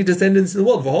has any descendants in the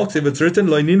world. If it's written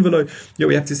lo nin v'lo,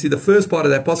 we have to see the first part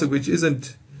of that pasuk, which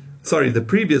isn't, the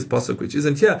previous pasuk, which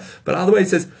isn't here. But either way, it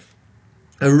says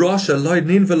a Rasha lo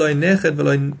nin v'lo nechet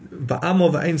v'lo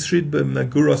ba'amo v'ain shrid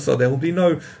b'magura. So there will be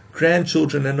no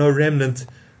grandchildren and no remnant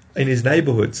in his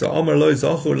neighborhood. So Amar lo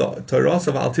zachu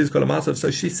Torasav al tizkol amasav.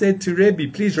 So she said to Rebbe,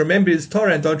 please remember his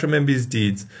Torah and don't remember his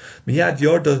deeds. Miyad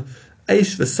yorda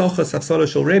eish v'sochas hafsala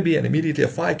shel Rebbe, and immediately a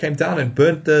fire came down and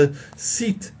burnt the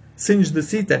seat, singed the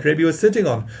seat that Rebbe was sitting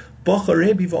on. Bocha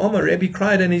Rebbe v'Amar, Rebbe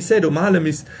cried and he said, Umalam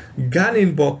is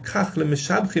ganin bo kach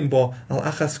lemishabchim bo al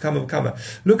achas kama v'kama.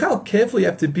 Look how careful you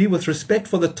have to be with respect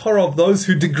for the Torah of those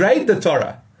who degrade the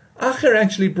Torah. Acher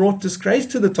actually brought disgrace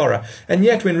to the Torah, and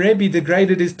yet when Rebbe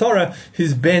degraded his Torah,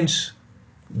 his bench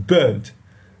burned.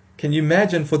 Can you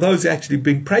imagine, for those actually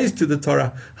being praised to the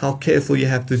Torah, how careful you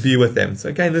have to be with them? So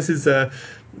again, this is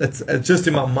it's just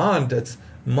in my mind, it's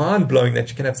mind-blowing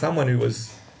that you can have someone who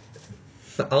was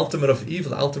the ultimate of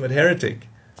evil, the ultimate heretic,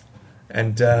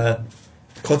 and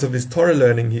because of his Torah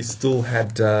learning, he still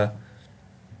had a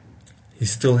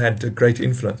great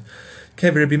influence.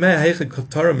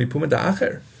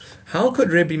 How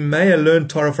could Rabbi Meir learn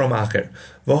Torah from Acher?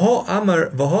 V'ho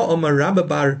Amar Rabba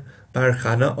Bar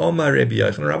Chana Omar Rabbi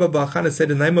Yochanan. Rabba Bar Chana said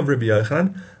the name of Rabbi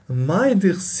Yochanan. My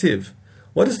dichsiv.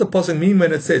 What does the pasuk mean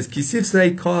when it says Kisiv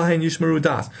sei kohen yishmeru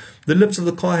das? The lips of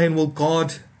the kohen will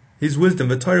guard his wisdom.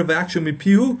 The Torah v'akshu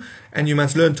mipihu, and you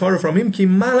must learn Torah from him. Ki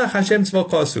malach Hashem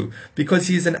tzvakosu, because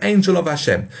he is an angel of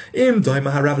Hashem. Im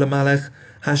doima harav lemalach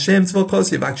Hashem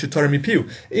tzvakosu v'akshu Torah mipihu.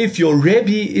 If your Rebbe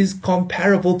is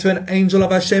comparable to an angel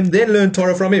of Hashem, then learn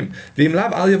Torah from him. V'im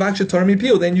lav al yavakshu Torah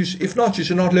mipihu. Then if not, you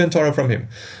should not learn Torah from him.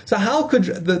 So how could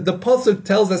the pasuk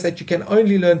tells us that you can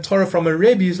only learn Torah from a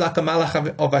Rebbe who's like a malach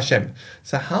of Hashem?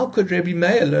 So how could Rabbi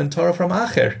Meir learn Torah from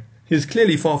Acher? He's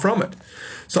clearly far from it.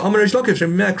 So Amar Reish Lakish,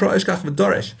 Rabbi Meir kra eshkach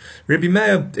v'doresh. Rabbi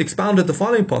Meir expounded the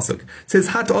following pasuk. It says,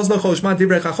 "Hat ozlacho shma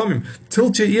divrei chachamim."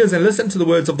 Tilt your ears and listen to the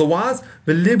words of the wise.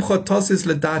 V'libcha tosis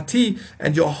ledati,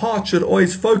 and your heart should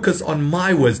always focus on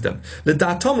my wisdom.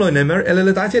 Ledatom lo nemer ele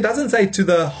ledati. It doesn't say to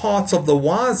the hearts of the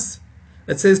wise.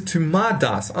 It says to my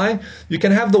das. You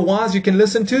can have the wise you can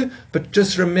listen to, but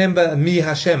just remember me,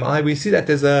 Hashem. We see that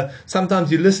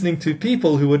sometimes you're listening to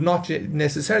people who would not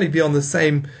necessarily be on the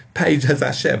same page as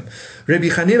Hashem. Rabbi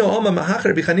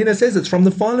Chanina says it's from the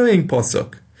following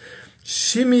pasuk.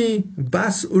 Shimi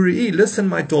bas uri, listen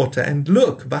my daughter, and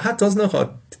look,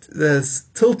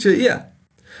 tilt your ear.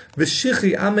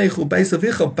 V'shichi amechu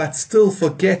beisavicha, but still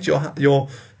forget your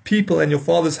people and your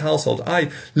father's household. I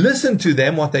listen to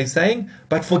them, what they're saying,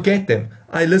 but forget them.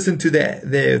 I listen to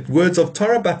their words of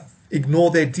Torah, but ignore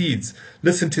their deeds.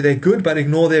 Listen to their good, but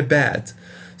ignore their bad.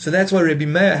 So that's why Rabbi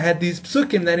Meir had these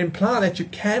psukim that imply that you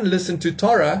can listen to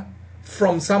Torah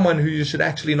from someone who you should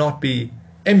actually not be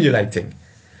emulating.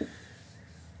 It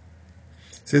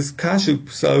says Kashu.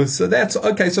 So that's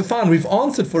okay. So fine, we've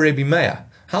answered for Rabbi Meir.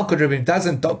 How could Rabbi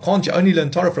can't you only learn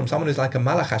Torah from someone who's like a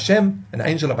Malach Hashem, an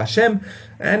angel of Hashem?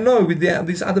 And no, with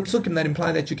these other psukim that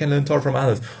imply that you can learn Torah from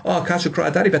others. Kasha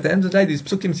Kra'adari, but at the end of the day, these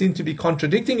psukim seem to be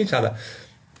contradicting each other.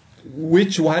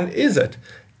 Which one is it?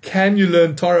 Can you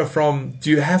learn Torah from, do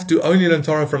you have to only learn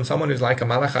Torah from someone who's like a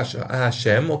Malach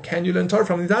Hashem, or can you learn Torah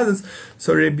from these others?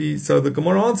 So the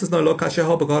Gemara answers, no, lo kasha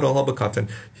ha b'gad al ha b'katan.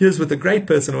 Here's with the great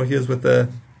person, or here's with the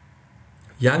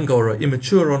younger or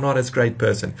immature or not as great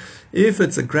person. If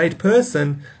it's a great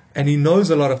person and he knows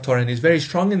a lot of Torah and he's very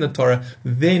strong in the Torah,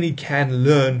 then he can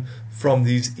learn from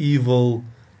these evil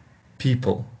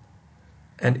people.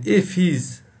 And if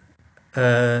he's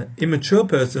an immature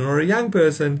person or a young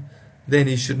person, then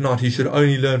he should not. He should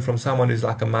only learn from someone who's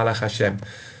like a Malach Hashem.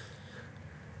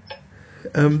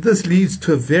 This leads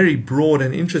to a very broad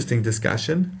and interesting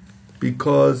discussion,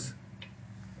 because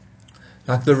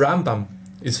like the Rambam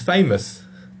is famous,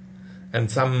 and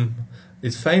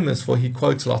is famous for he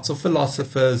quotes lots of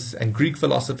philosophers and Greek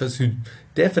philosophers who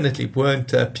definitely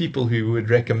weren't people who would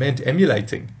recommend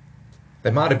emulating. They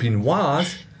might have been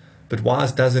wise, but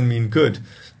wise doesn't mean good.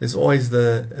 It's always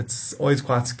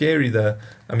quite scary. I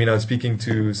was speaking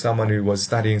to someone who was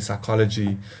studying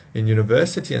psychology in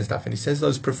university and stuff, and he says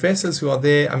those professors who are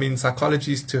there,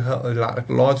 psychology is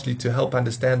largely to help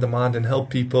understand the mind and help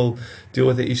people deal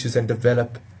with the issues and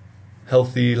develop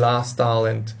healthy lifestyle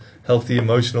and healthy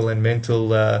emotional and mental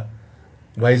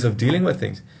ways of dealing with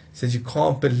things. He says you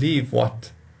can't believe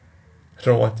what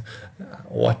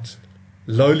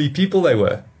lowly people they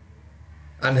were,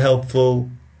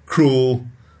 unhelpful, cruel.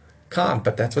 Can't,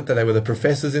 but that's what they were, the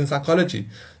professors in psychology.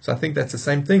 So I think that's the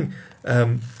same thing.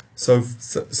 So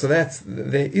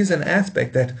there is an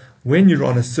aspect that when you're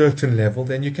on a certain level,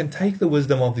 then you can take the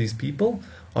wisdom of these people,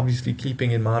 obviously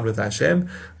keeping in mind with Hashem,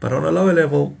 but on a lower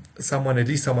level, at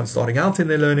least someone starting out in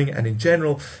their learning and in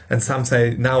general, and some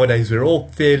say nowadays we're all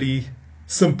fairly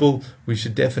simple, we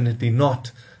should definitely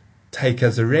not take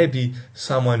as a Rebbe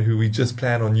someone who we just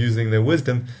plan on using their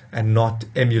wisdom and not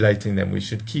emulating them. We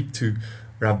should keep to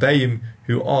Rabbeim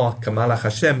who are Kamalach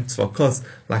Hashem, Tzvakos,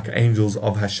 like angels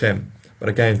of Hashem. But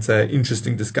again, it's an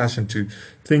interesting discussion to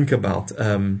think about.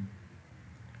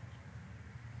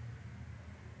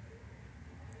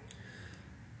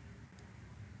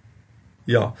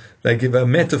 They give a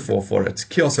metaphor for it.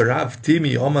 Kios Rav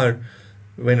Dimi Omar.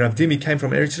 When Rav Dimi came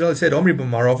from Eretz Yisrael, he said, Omri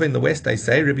b'Marava, in the West they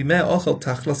say, Rabbi Meir ochel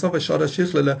tachlasov v'shada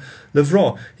shichle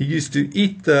levro. He used to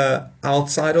eat the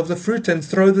outside of the fruit and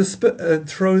throw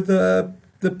the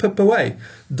pip away.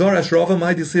 Dorash Rava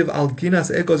Maidisiv al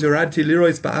Ginas Egos Yoradi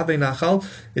Lirois Ba'ave Nachal,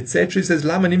 etc. He says,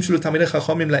 Lama Nimshulu Tamidei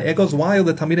Chachomim LaEgos. Why are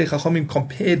the Tamidei Chachomim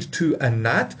compared to a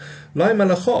gnat? Loi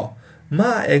Malacho.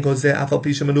 Ma Egos Ze Afal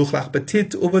Pisha Meluch Lach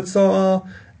Betit Uvetzoa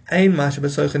Ein Masha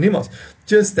Besoicha Nimos.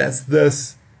 Just as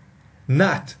this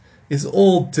nut is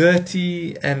all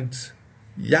dirty and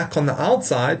yuck on the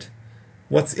outside,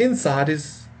 what's inside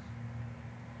is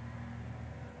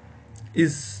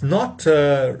not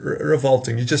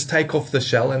revolting. You just take off the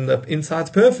shell and the inside's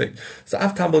perfect. So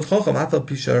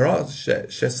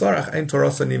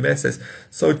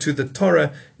so to the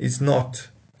Torah is not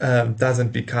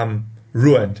doesn't become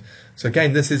ruined. So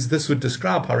again, this would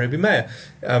describe how Rebbe Meir.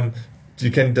 You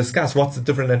can discuss what's the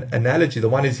different analogy. The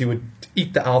one is he would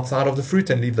eat the outside of the fruit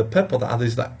and leave the pip, or the other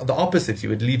is the opposite. He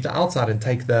would leave the outside and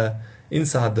take the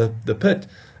inside, the pit,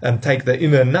 and take the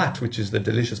inner nut, which is the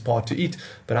delicious part to eat.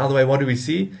 But either way, what do we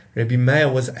see? Rebbe Meir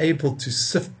was able to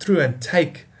sift through and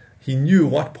take. He knew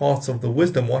what parts of the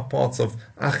wisdom, what parts of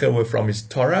Acher were from his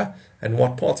Torah, and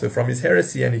what parts were from his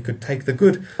heresy, and he could take the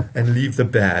good and leave the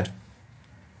bad.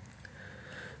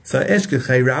 So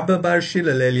Eshkechei Rabba Bar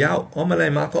Shila Eliyahu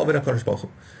Omalei Maka Oved HaKadosh Baruch Hu.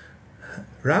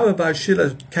 Rabba Bar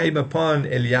Shila came upon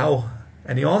Eliyahu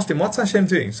and he asked him, "What's Hashem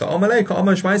doing?" So Omalei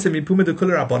Ka'amar Shmaisem Yipuma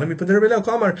Dekula Rabbanim Yipuna Rebbeinu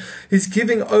Ka'amar. He's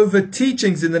giving over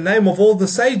teachings in the name of all the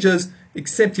sages,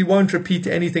 except he won't repeat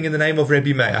anything in the name of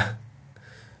Rebbe Meir.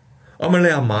 Omalei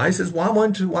Amai says, "Why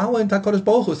won't HaKadosh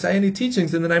Baruch Hu say any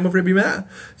teachings in the name of Rebbe Meir?"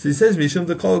 So he says, "Mishum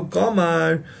Dekol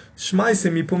Ka'amar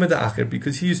Shmaisem Yipuma De'Acher,"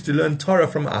 because he used to learn Torah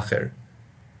from Acher.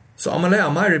 So Amalei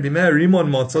Amai Rebbe Meir Rimon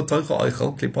Motzot Toicha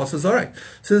Oichel Klipos Zorek.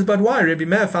 Says, but why? Rebbe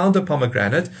Meir found a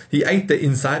pomegranate, he ate the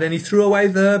inside and he threw away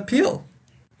the peel.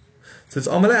 Says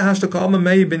Amalei Hashtaka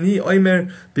Mei Beni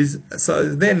Oimer. So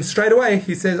then straight away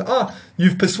he says,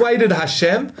 you've persuaded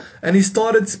Hashem, and he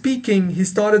started speaking. He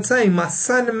started saying, my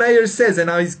son Meir says, and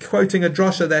now he's quoting a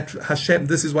drasha that Hashem.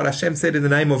 This is what Hashem said in the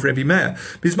name of Rebbe Meir.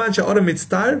 Bisman she'adam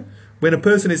mitztar. When a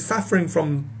person is suffering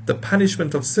from the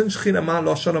punishment of sin, Shechina ma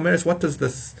lashon omeres, what does the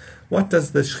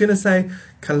Shechina say?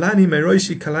 Kalani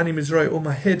meroishi, kalani mizroi. Oh,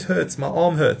 my head hurts, my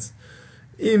arm hurts.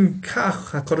 Im kach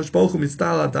HaKadosh Baruch Hu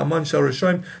mitztal al daman shel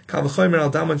rishoim, kal v'chomer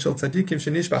al daman shel tzadikim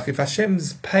shenishbach. If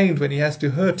Hashem's pained when He has to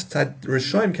hurt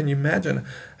rishoim, can you imagine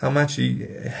how much He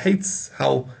hates,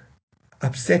 how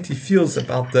upset He feels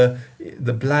about the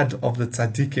blood of the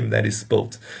tzaddikim that is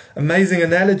spilt? Amazing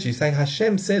analogy, saying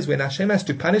Hashem says when Hashem has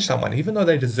to punish someone, even though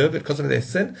they deserve it because of their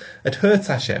sin, it hurts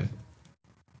Hashem.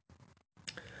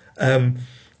 And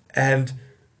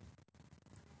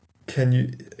Can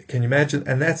you imagine?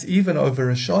 And that's even over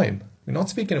a shoim. We're not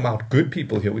speaking about good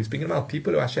people here. We're speaking about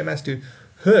people who Hashem has to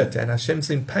hurt and Hashem's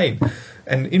in pain.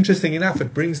 And interesting enough,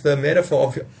 it brings the metaphor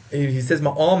of, he says,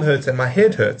 my arm hurts and my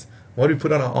head hurts. What do we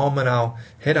put on our arm and our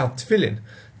head? Our tefillin.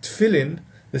 Tefillin,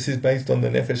 this is based on the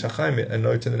Nefesh HaChaim, a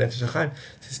note in the Nefesh HaChaim.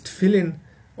 It says tefillin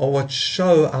are what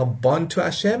show our bond to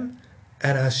Hashem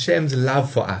and Hashem's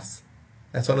love for us.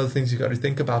 That's one of the things you've got to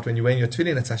think about when you're wearing your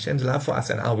tefillin. It's Hashem's love for us,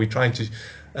 and how we're trying to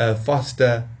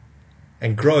foster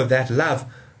and grow that love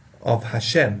of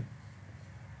Hashem.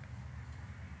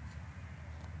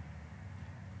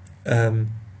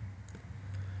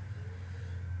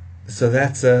 So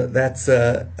that's this.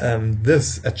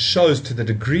 It shows to the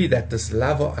degree that this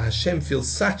love of Hashem feels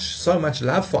so much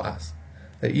love for us,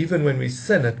 that even when we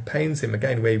sin, it pains him.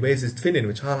 Again, where he wears his tefillin,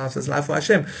 which highlights his love for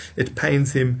Hashem, it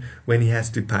pains him when he has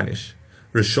to punish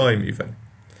Rishoim even.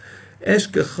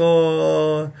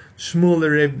 Eshkecha Shmuel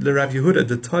l'Rav Yehuda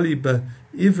detali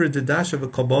be'ivre dedasha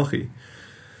v'kabachi.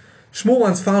 Shmuel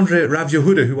once found Rav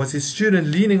Yehuda, who was his student,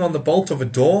 leaning on the bolt of a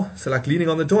door, so like leaning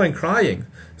on the door and crying.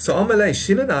 So Amalei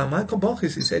Shinana, my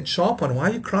kabachis, he said, sharp one, why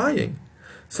are you crying?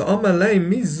 So Amalei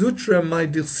mi zutra my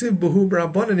dirsiv behu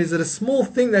b'Rabbanan. Is it a small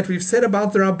thing that we've said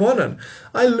about the Rabbanan?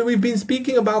 We've been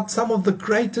speaking about some of the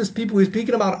greatest people. We're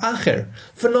speaking about Acher,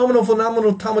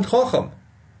 phenomenal Talmud Chacham.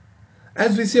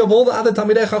 As we see of all the other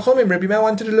Talmidei Chachamim, Rabbi Meir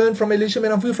wanted to learn from Elisha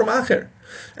ben Avu from Acher.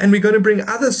 And we're going to bring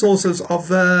other sources of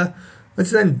what's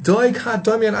his name? Doeg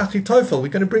HaDomi and Achitofel. We're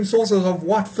going to bring sources of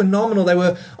what phenomenal they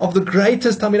were, of the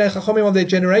greatest Talmidei Chachamim of their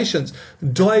generations.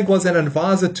 Doeg was an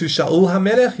advisor to Shaul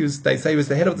HaMelech. They say he was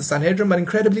the head of the Sanhedrin, but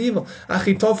incredibly evil.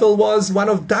 Achitofel was one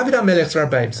of David HaMelech's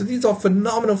rabbeim. So these are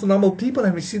phenomenal people,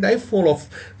 and we see they fall off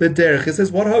the derech. He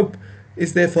says, what hope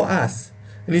is there for us?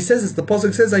 And he says this, the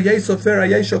Pasuk says, Ayei sofer,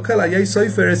 ayei shokel, ayei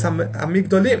sofer es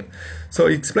hamigdolim. So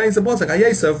he explains the Pasuk,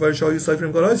 Ayei sofer, shoyu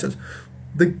soferim golosos.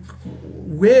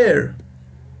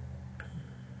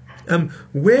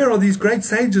 Where are these great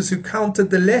sages who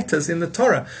counted the letters in the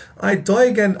Torah?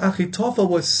 Doeg and Achitofel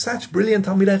were such brilliant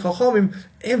Talmidei Chachamim,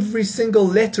 every single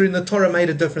letter in the Torah made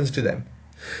a difference to them.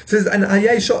 It says, and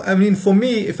for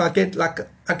me, if I get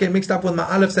mixed up with my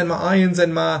aleph and my ayins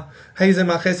and my hays and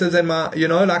my cheseds and my,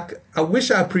 I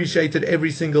wish I appreciated every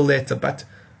single letter, but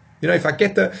if I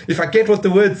get what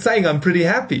the word's saying, I'm pretty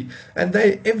happy. And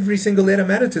every single letter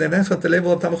mattered to them. That's what the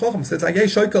level of Talmud Chacham says. Where are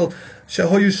these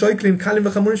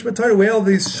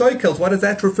shoykels? What does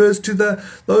that refers to?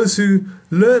 Those who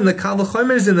learn the kal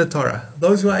v'chomers in the Torah,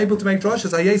 those who are able to make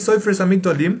drashas.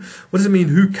 What does it mean?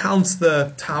 Who counts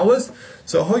the towers?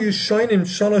 So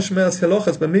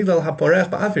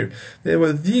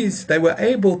they were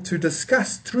able to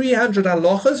discuss 300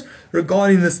 halachas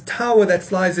regarding this tower that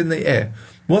flies in the air.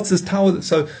 What's this tower?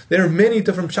 So there are many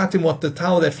different pshatim what the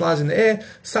tower that flies in the air.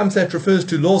 Some say it refers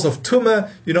to laws of tumah,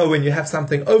 when you have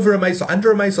something over a mace or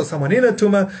under a mace or someone in a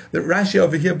tumah. The Rashi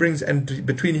over here brings, and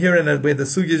between here and where the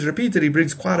sugya is repeated, he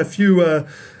brings quite a few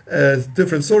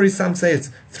different stories. Some say it's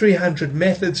 300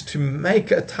 methods to make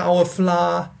a tower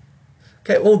fly.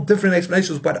 Okay, all different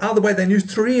explanations, but either way, they knew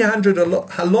 300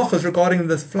 halachas regarding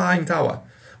this flying tower.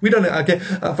 We don't. Okay,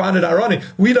 I find it ironic.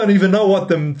 We don't even know what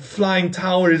the flying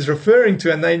tower is referring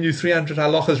to, and they knew 300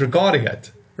 halachas regarding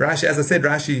it. Rashi, as I said,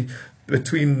 Rashi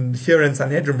between here and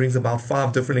Sanhedrin brings about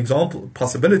 5 different example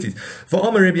possibilities. And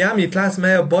not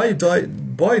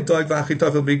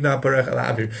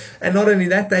only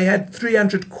that, they had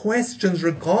 300 questions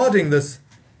regarding this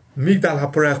Migdal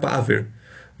HaPorech Ba'avir.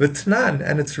 V'tnan,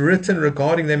 and it's written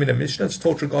regarding them in a Mishnah. It's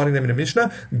taught regarding them in a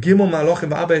Mishnah. Gimel Malachim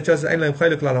v'Arba Etchaz Ein Lehem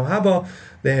Chelek L'Olam Haba.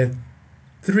 There are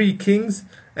 3 kings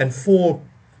and 4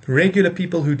 regular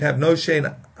people who'd have no share in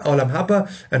Olam Haba,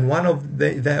 and one of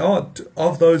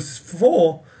those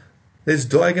 4. There's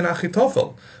Doeg and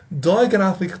Achitofel. Doeg and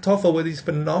Achitofel were these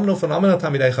phenomenal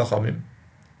Talmidei Chachamim,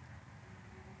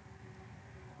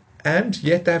 and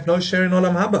yet they have no share in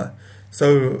Olam Haba.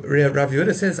 So Rav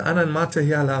Yehuda says, Anan Mata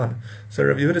Hialan. So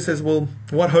Rav Yehuda says, well,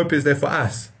 what hope is there for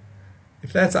us?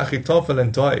 If that's Achitofel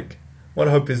and Doeg, what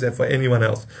hope is there for anyone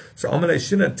else? So Amalei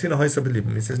Shina Tina Hoisa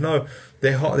Belibim. He says, no,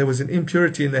 there was an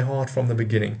impurity in their heart from the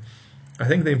beginning. I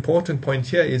think the important point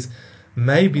here is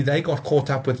maybe they got caught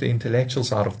up with the intellectual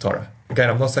side of Torah. Again,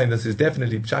 I'm not saying this is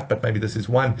definitely pshat, but maybe this is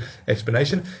one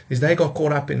explanation, is they got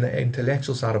caught up in the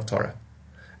intellectual side of Torah.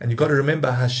 And you've got to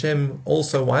remember, Hashem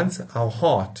also wants our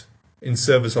heart in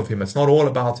service of Him. It's not all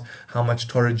about how much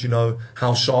Torah do you know,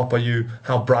 how sharp are you,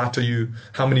 how bright are you,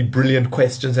 how many brilliant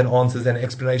questions and answers and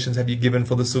explanations have you given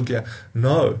for the sugya.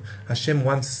 No, Hashem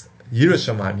wants Yiras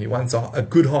Shamayim. He wants a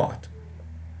good heart.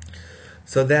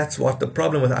 So that's what the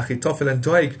problem with Achitofel and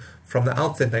Doeg, from the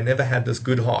outset, they never had this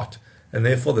good heart. and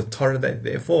therefore the Torah.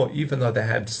 Therefore, even though they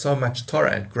had so much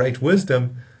Torah and great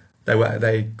wisdom,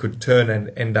 they could turn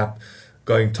and end up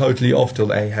going totally off till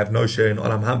they have no share in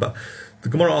Olam Haba. The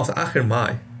Gemara asks, Acher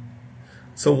Mai.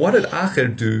 So what did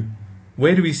Acher do?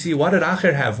 Where do we see, what did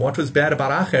Acher have? What was bad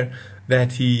about Acher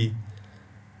that he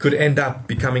could end up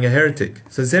becoming a heretic?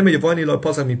 So Zema Yavoni Lo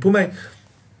Posach Mipume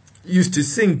used to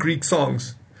sing Greek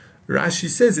songs. Rashi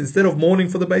says instead of mourning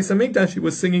for the Beis Hamikdash, he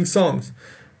was singing songs.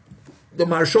 The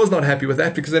Maharsha is not happy with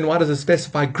that, because then why does it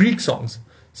specify Greek songs?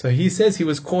 So he says he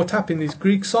was caught up in these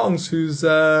Greek songs whose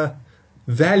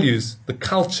values, the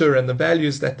culture and the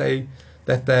values that they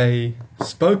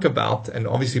spoke about, and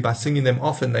obviously by singing them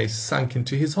often they sunk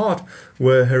into his heart,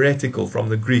 were heretical from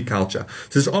the Greek culture.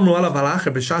 They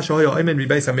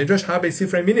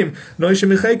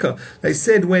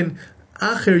said when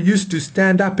Acher used to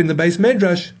stand up in the Beis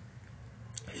Medrash,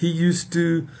 he used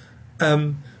to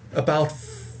about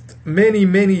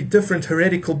many different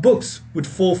heretical books would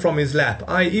fall from his lap.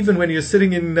 Even when you're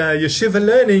sitting in yeshiva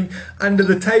learning, under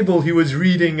the table he was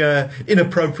reading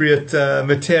inappropriate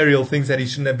material, things that he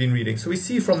shouldn't have been reading. So we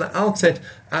see from the outset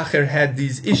Acher had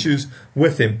these issues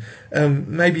with him.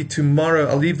 Maybe tomorrow,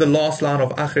 I'll leave the last line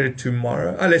of Acher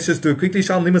tomorrow. Let's just do it quickly.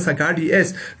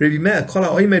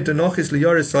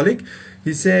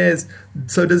 He says,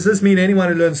 so does this mean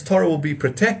anyone who learns Torah will be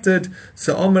protected?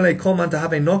 So again,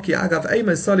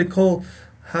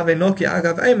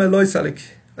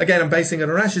 I'm basing it on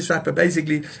Rashi's shot, but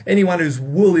basically anyone whose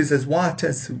wool is as white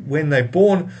as when they're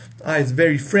born, is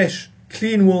very fresh,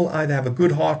 clean wool, they have a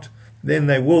good heart, then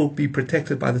they will be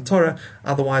protected by the Torah.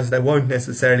 Otherwise they won't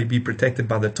necessarily be protected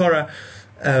by the Torah.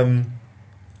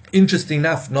 Interesting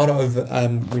enough, we're not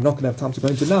going to have time to go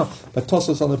into it now, but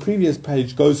Tosfos on the previous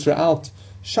page goes throughout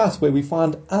Shas where we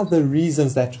find other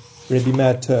reasons that Rebbe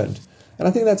Meir turned. And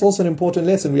I think that's also an important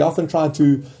lesson. We often try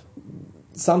to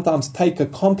sometimes take a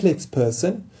complex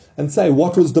person and say,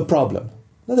 what was the problem?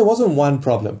 No, there wasn't one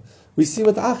problem. We see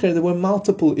with Acher, there were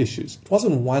multiple issues. It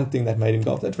wasn't one thing that made him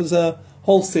go off. It was a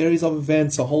whole series of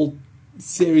events, a whole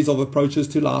series of approaches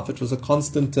to life. It was a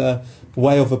constant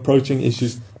way of approaching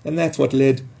issues. And that's what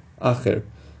led Acher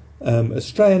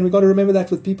astray. And we've got to remember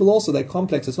that with people also. They're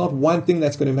complex. It's not one thing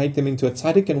that's going to make them into a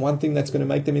tzaddik and one thing that's going to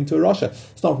make them into a rasha.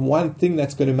 It's not one thing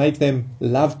that's going to make them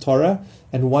love Torah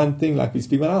and one thing, like we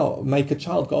speak about now, make a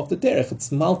child go off the derech.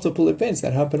 It's multiple events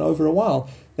that happen over a while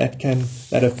that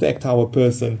affect how a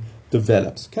person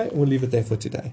develops. Okay, we'll leave it there for today.